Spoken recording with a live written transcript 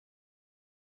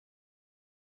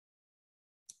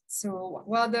So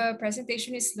while the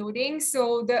presentation is loading,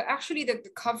 so actually the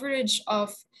coverage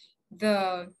of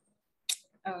the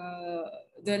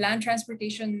Land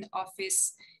Transportation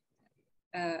Office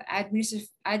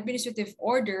administrative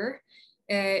order,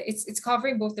 it's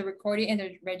covering both the recording and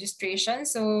the registration.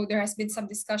 So there has been some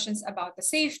discussions about the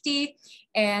safety.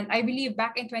 And I believe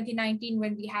back in 2019,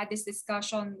 when we had this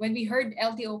discussion, when we heard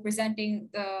LTO presenting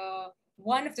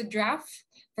one of the draft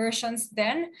versions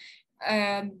then,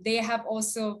 they have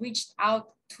also reached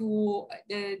out to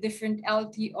the different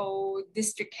LTO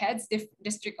district heads,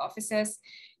 district offices,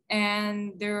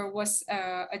 and there was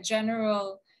a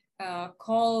general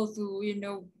call to,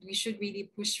 we should really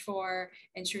push for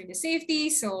ensuring the safety.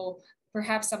 So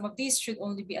perhaps some of these should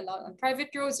only be allowed on private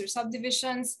roads or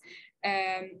subdivisions.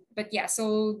 But yeah,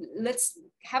 so let's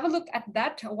have a look at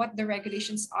that, what the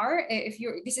regulations are. If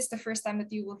this is the first time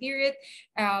that you will hear it,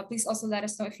 please also let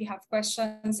us know if you have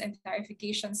questions and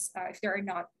clarifications, if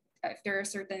there are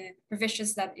certain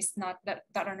provisions that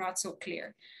are not so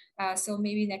clear. So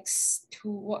maybe next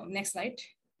slide.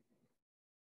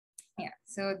 Yeah,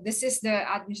 so this is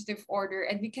the administrative order,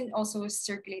 and we can also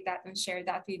circulate that and share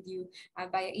that with you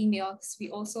via email, because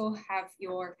we also have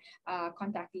your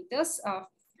contact details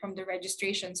from the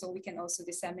registration, so we can also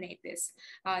disseminate this.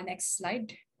 Next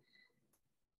slide.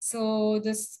 So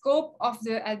the scope of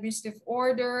the administrative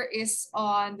order is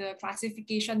on the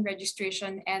classification,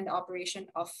 registration, and operation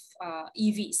of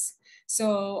EVs.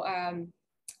 So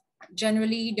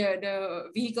generally,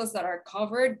 the vehicles that are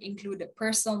covered include the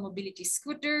personal mobility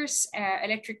scooters,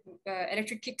 electric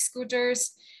kick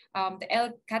scooters,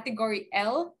 the category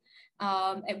L,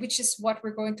 which is what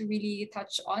we're going to really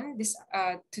touch on this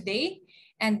today.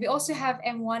 And we also have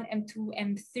M1, M2,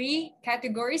 M3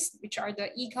 categories, which are the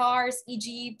e-cars,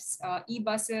 e-jeeps,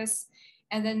 e-buses.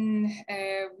 And then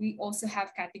we also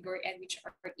have category N, which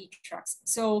are e-trucks.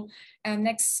 So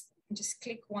next, just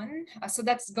click one. So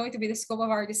that's going to be the scope of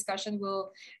our discussion.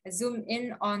 We'll zoom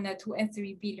in on 2 and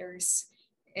 3 wheelers.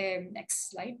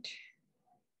 Next slide.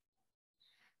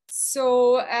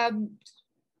 So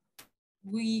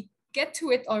we get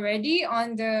to it already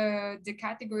on the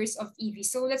categories of EV.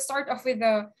 So let's start off with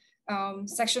the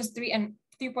sections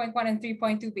 3.1 and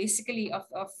 3.2, basically of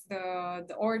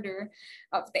the order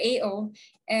of the AO.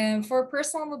 And for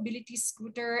personal mobility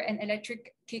scooter and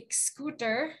electric kick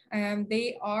scooter,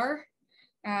 they are,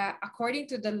 according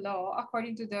to the law,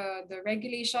 according to the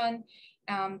regulation,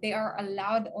 they are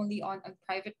allowed only on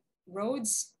private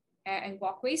roads and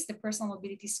walkways, the personal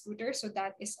mobility scooter. So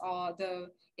that is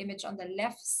the image on the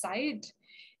left side.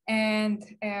 And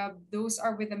those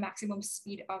are with a maximum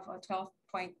speed of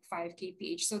 12.5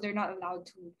 kph. So they're not allowed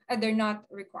to, they're not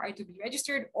required to be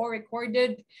registered or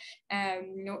recorded,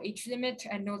 no age limit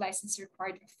and no license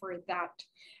required for that.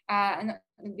 And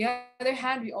on the other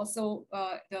hand, we also,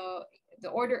 the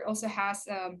order also has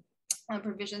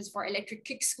provisions for electric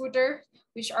kick scooter,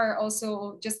 which are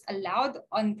also just allowed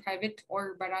on private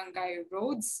or barangay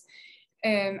roads.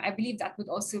 I believe that would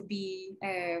also be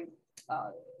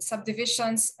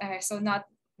subdivisions, so not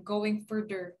going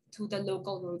further to the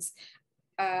local roads.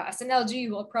 As an LG,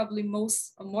 you will probably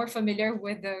more familiar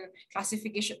with the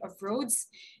classification of roads.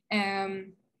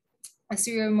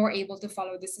 So you're more able to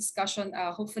follow this discussion,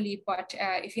 hopefully. But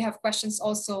if you have questions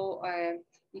also,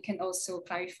 you can also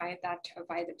clarify that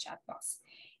via the chat box.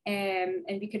 And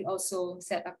we can also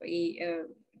set up a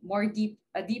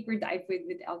deeper dive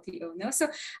with LTO. No? So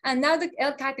now the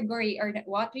L category are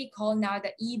what we call now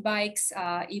the e-bikes,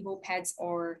 e-mopeds,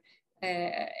 or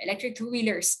electric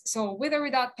two-wheelers. So with or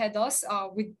without pedals,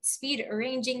 with speed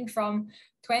ranging from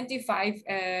 25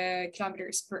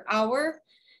 kilometers per hour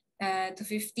to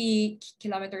 50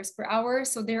 kilometers per hour.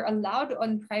 So they're allowed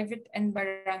on private and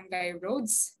barangay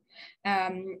roads,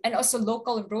 and also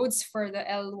local roads for the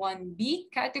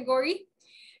L1B category,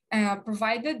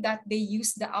 provided that they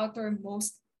use the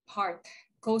outermost part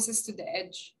closest to the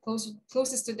edge,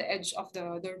 closest to the edge of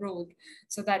the road.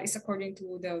 So that is according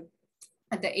to the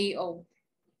AO.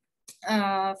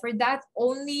 For that,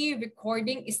 only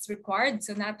recording is required,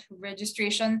 so not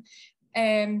registration.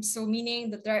 So meaning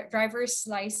the driver's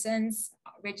license,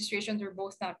 registrations are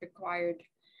both not required.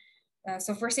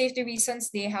 So for safety reasons,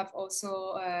 they have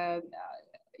also,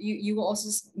 you will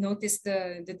also notice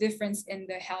the difference in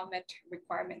the helmet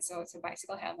requirements. So it's a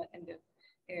bicycle helmet and the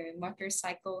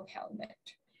motorcycle helmet.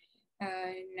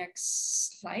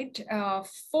 Next slide.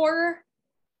 For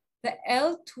the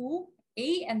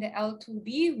L2A and the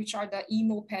L2B, which are the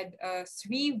e-moped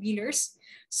three-wheelers.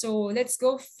 So let's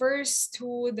go first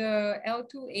to the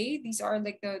L2A. These are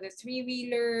like the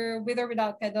three-wheeler with or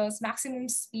without pedals, maximum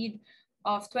speed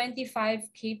of 25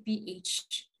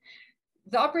 kph.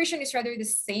 the operation is rather the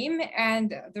same,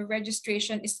 and the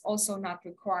registration is also not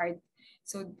required.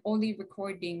 So only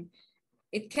recording.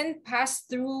 It can pass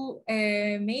through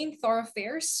main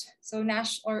thoroughfares, so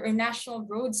national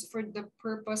roads for the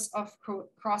purpose of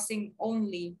crossing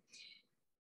only.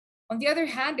 On the other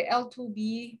hand, the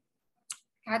L2B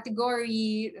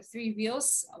category, the 3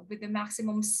 wheels with the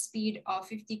maximum speed of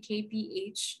 50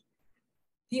 kph,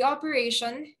 the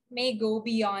operation may go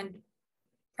beyond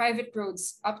private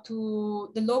roads up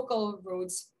to the local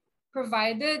roads,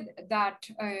 provided that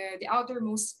the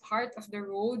outermost part of the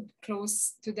road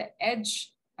close to the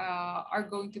edge are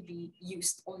going to be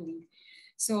used only.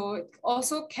 So it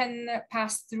also can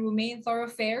pass through main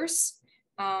thoroughfares,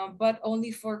 but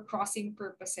only for crossing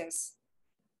purposes.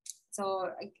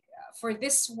 So for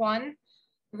this one,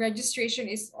 registration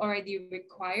is already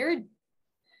required,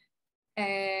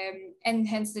 and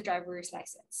hence the driver's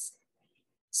license.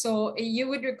 So you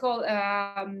would recall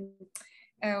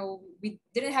we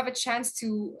didn't have a chance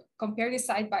to compare this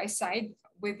side by side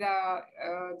with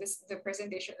the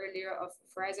presentation earlier of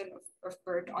Verizon of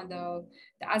Bert on the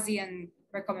ASEAN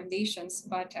recommendations,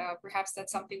 but perhaps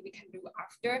that's something we can do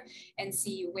after and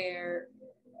see where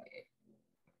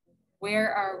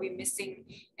are we missing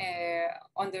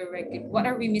on the what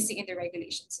are we missing in the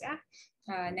regulations. Yeah.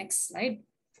 Next slide.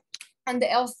 On the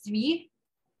L3,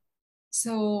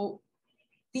 so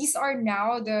these are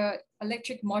now the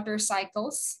electric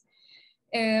motorcycles.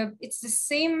 It's the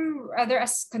same rather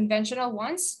as conventional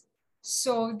ones.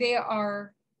 So they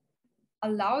are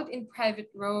allowed in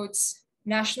private roads,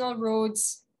 national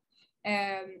roads,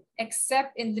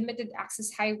 except in limited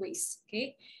access highways,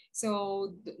 okay?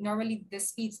 So normally the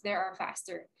speeds there are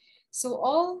faster. So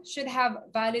all should have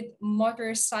valid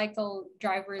motorcycle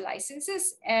driver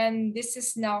licenses, and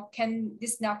this now can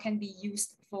be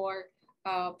used for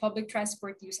public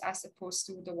transport use as opposed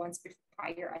to the ones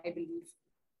prior, I believe.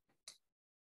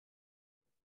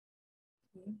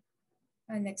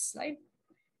 Okay. Next slide.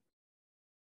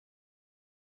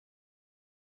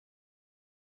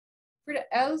 For the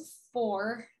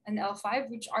L4 and L5,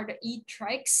 which are the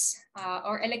e-trikes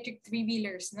or electric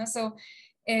three-wheelers, no? So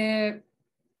they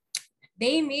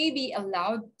may be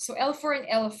allowed, so L4 and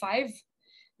L5,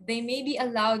 they may be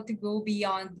allowed to go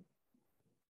beyond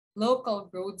local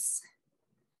roads.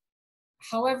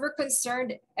 However,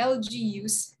 concerned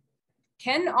LGUs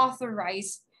can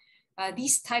authorize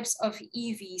these types of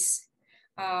EVs,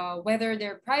 whether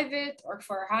they're private or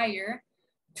for hire,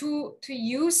 to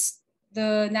use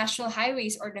the national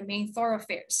highways or the main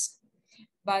thoroughfares.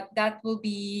 But that will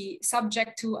be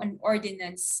subject to an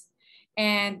ordinance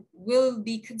and will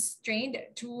be constrained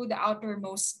to the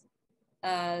outermost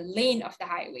lane of the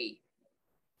highway.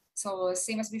 So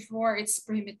same as before, it's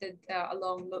prohibited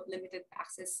along limited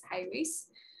access highways,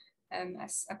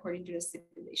 as according to the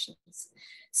stipulations.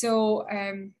 So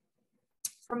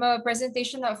from a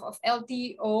presentation of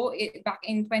LTO back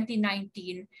in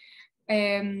 2019,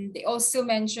 they also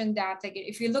mentioned that, like,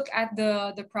 if you look at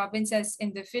the provinces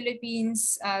in the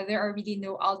Philippines, there are really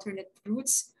no alternate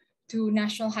routes to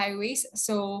national highways.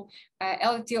 So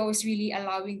LTO is really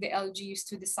allowing the LGUs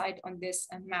to decide on this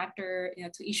matter,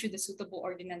 to issue the suitable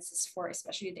ordinances for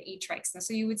especially the e-trikes.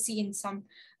 So you would see in some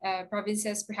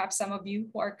provinces, perhaps some of you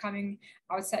who are coming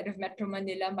outside of Metro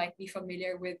Manila might be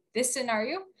familiar with this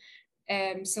scenario.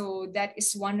 So that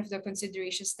is one of the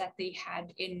considerations that they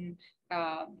had in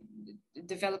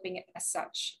developing it as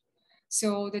such.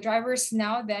 So the drivers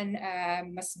now then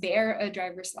must bear a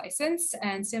driver's license,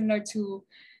 and similar to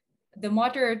the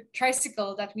motor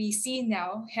tricycle that we see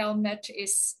now, helmet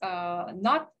is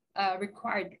not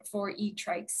required for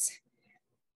e-trikes.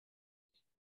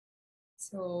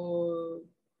 So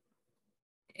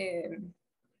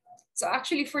so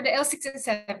actually for the L6 and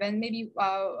 7, maybe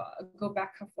go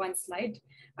back one slide.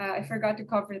 I forgot to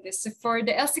cover this. So for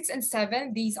the L6 and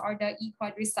 7, these are the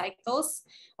e-quad recycles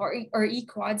or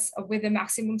e-quads with a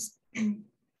maximum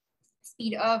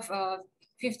speed of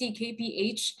 50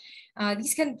 kph.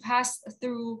 These can pass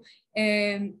through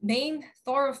main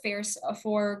thoroughfares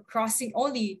for crossing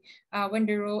only when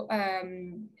the road,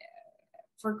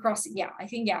 for crossing,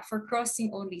 for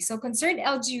crossing only. So concerned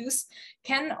LGUs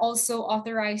can also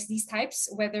authorize these types,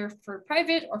 whether for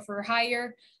private or for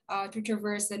hire, to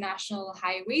traverse the national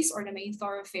highways or the main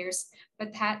thoroughfares,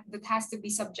 but that has to be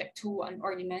subject to an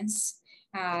ordinance.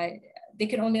 They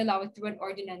can only allow it through an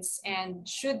ordinance and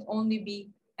should only be,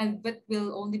 but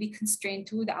will only be constrained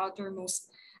to the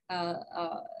outermost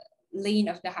lane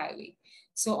of the highway.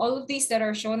 So all of these that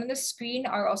are shown on the screen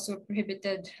are also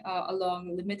prohibited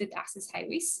along limited access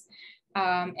highways.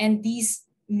 And these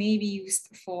may be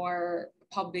used for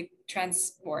public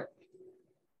transport.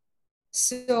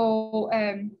 So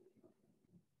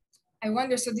I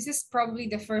wonder, so this is probably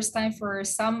the first time for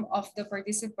some of the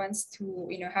participants to,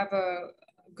 have a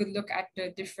good look at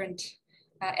the different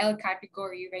L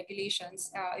category regulations.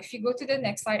 If you go to the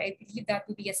next slide, I believe that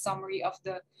would be a summary of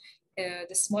the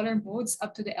smaller modes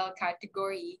up to the L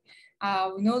category.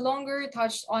 We no longer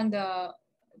touched on the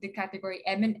category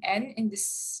M and N in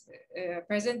this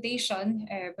presentation,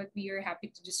 but we are happy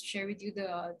to just share with you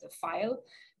the file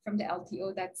from the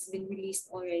LTO that's been released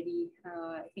already,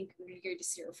 I think earlier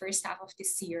this year, first half of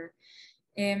this year.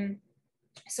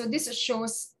 So this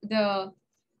shows the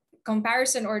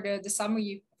comparison or the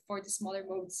summary for the smaller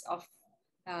modes of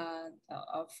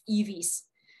EVs.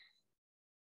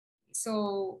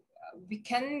 So we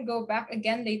can go back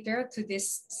again later to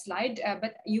this slide,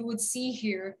 but you would see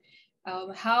here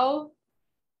how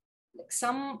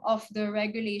some of the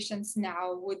regulations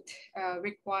now would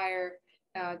require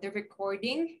the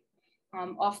recording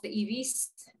of the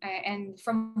EVs, and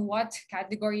from what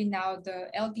category now the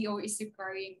LTO is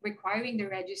requiring the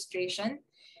registration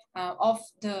of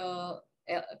the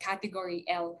category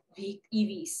L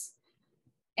EVs.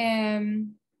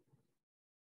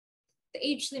 The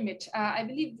age limit, I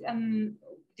believe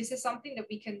this is something that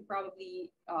we can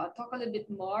probably talk a little bit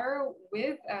more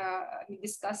with,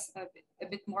 discuss a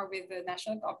bit more with the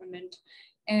national government.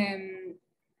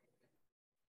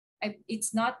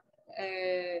 It's not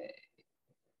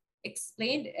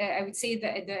explained. I would say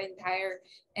that the entire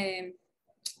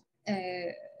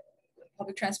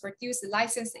public transport use, the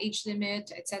license age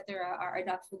limit, etc., are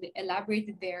not fully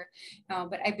elaborated there.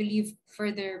 But I believe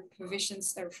further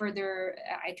provisions or further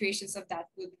iterations of that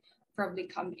would probably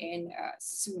come in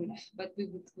soon. But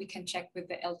we can check with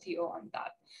the LTO on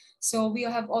that. So we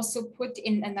have also put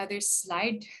in another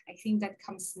slide. I think that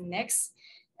comes next.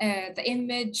 The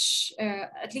image,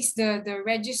 at least the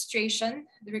registration,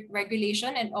 the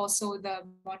regulation, and also the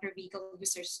motor vehicle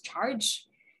users charge.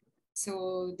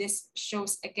 So this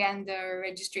shows again the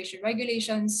registration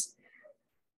regulations.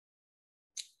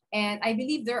 And I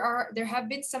believe there have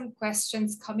been some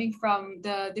questions coming from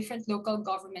the different local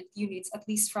government units, at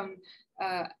least from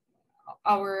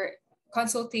our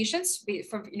consultations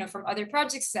from other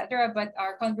projects, etc. But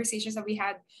our conversations that we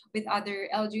had with other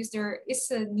LGUs, there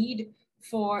is a need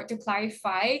to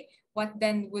clarify what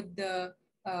then would the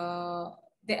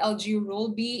LGU role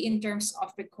be in terms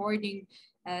of recording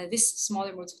this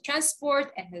smaller modes of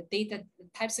transport and the data, the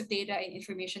types of data and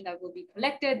information that will be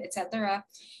collected, etc.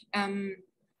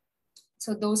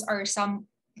 So those are some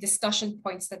discussion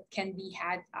points that can be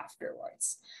had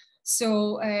afterwards.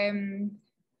 So 3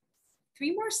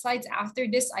 more slides after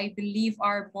this, I believe,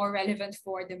 are more relevant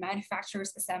for the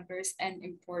manufacturers, assemblers, and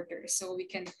importers. So we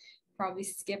can probably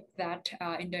skip that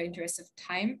in the interest of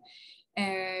time.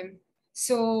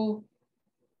 So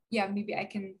yeah, maybe I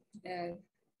can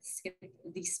skip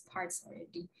these parts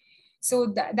already. So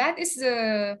that is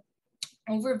the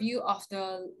overview of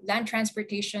the Land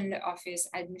Transportation Office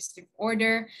Administrative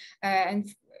Order. And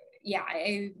yeah,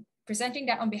 I'm presenting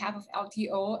that on behalf of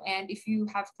LTO. And if you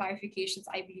have clarifications,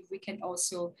 I believe we can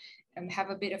also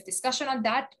have a bit of discussion on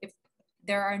that. If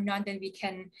there are none, then we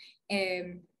can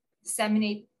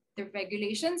disseminate the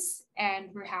regulations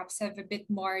and perhaps have a bit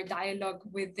more dialogue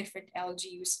with different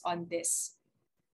LGUs on this.